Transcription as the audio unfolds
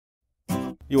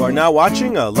You are now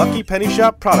watching a Lucky Penny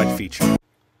Shop product feature.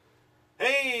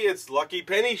 Hey, it's Lucky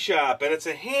Penny Shop, and it's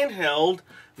a handheld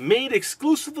made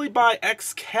exclusively by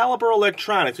Excalibur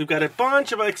Electronics. We've got a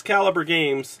bunch of Excalibur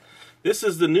games. This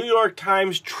is the New York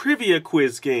Times trivia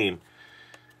quiz game.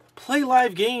 Play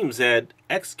live games at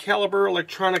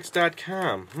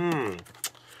excaliburelectronics.com.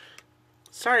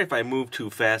 Sorry if I move too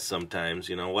fast sometimes.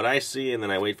 You know, what I see and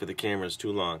then I wait for the camera is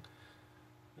too long.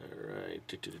 Alright.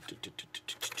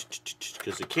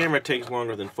 Because the camera takes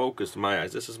longer than focus in my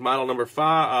eyes. This is model number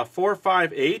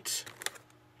 458.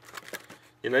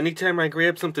 And anytime I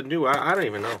grab something new, I don't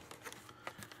even know.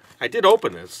 I did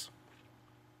open this.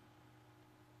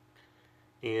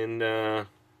 And, I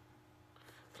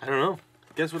don't know.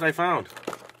 Guess what I found?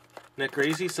 Isn't that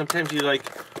crazy? Sometimes you're like,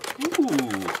 ooh.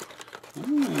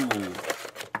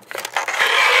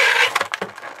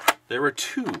 There were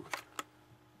two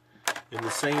in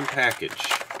the same package.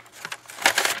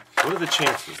 What are the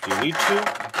chances? Do you need two?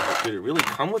 Did it really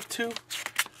come with two?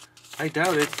 I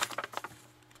doubt it.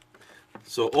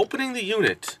 So opening the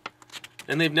unit,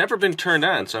 and they've never been turned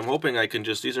on, so I'm hoping I can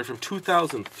just, these are from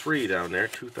 2003 down there,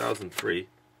 2003.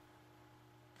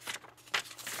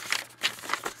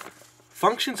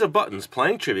 Functions of buttons,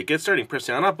 playing trivia. Get starting, press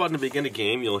the on-off button to begin a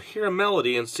game. You'll hear a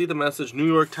melody and see the message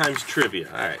New York Times trivia.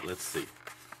 Alright, let's see.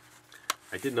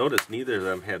 I did notice neither of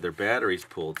them had their batteries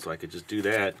pulled, so I could just do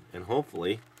that, and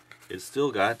hopefully it's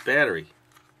still got battery.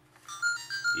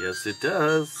 Yes, it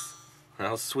does.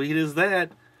 How sweet is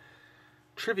that?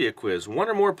 Trivia quiz. One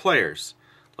or more players.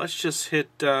 Let's just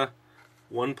hit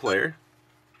one player.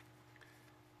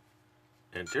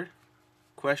 Enter.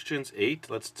 Questions 8.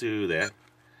 Let's do that.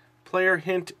 Player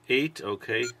hint 8.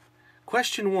 Okay.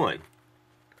 Question 1.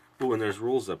 Ooh, and there's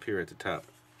rules up here at the top.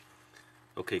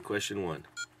 Okay, question 1.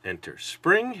 Enter.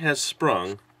 Spring has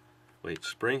sprung. Wait,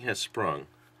 spring has sprung.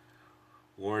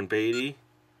 Warren Beatty,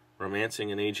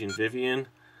 romancing an aging Vivian,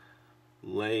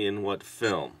 lay in what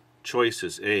film?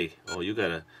 Choices. A. Oh, you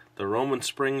gotta. The Roman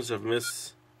Springs of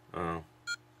Miss. Oh,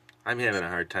 I'm having a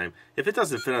hard time. If it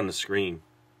doesn't fit on the screen.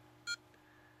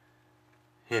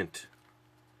 Hint.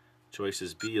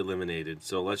 Choices B eliminated.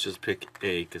 So let's just pick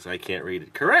A because I can't read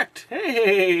it. Correct.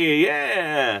 Hey,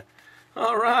 yeah.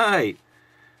 All right.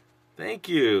 Thank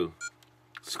you.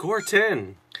 Score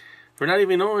 10 for not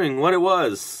even knowing what it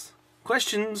was.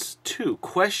 Questions 2.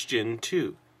 Question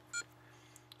 2.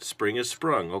 Spring has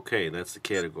sprung. Okay, that's the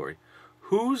category.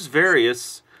 Whose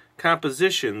various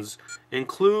compositions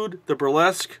include the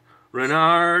burlesque,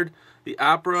 Renard, the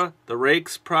opera, the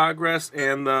Rake's Progress,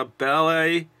 and the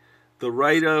ballet, The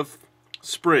Rite of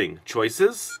Spring?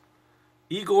 Choices: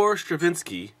 Igor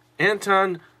Stravinsky,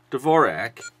 Anton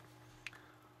Dvorak,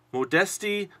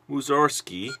 Modesty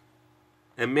Mussorgsky,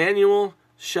 Emmanuel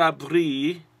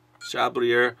Chabrier,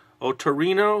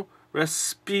 Ottorino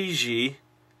Respighi,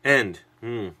 and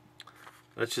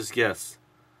let's just guess.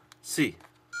 C.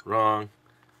 Wrong.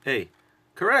 A.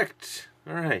 Correct.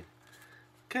 Alright.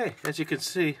 Okay, as you can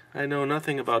see, I know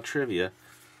nothing about trivia,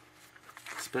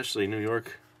 especially New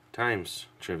York Times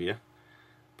trivia.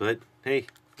 But, hey,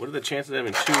 what are the chances of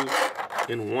having two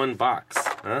in one box?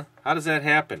 Huh? How does that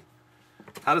happen?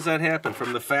 How does that happen?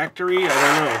 From the factory? I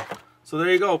don't know. So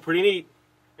there you go. Pretty neat.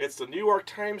 It's the New York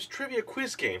Times trivia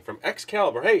quiz game from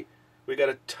Excalibur. Hey, we got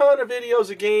a ton of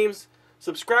videos of games.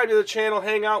 Subscribe to the channel.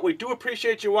 Hang out. We do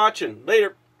appreciate you watching.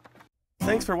 Later.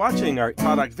 Thanks for watching our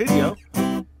product video.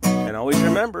 And always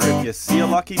remember, if you see a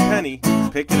lucky penny,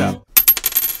 pick it up.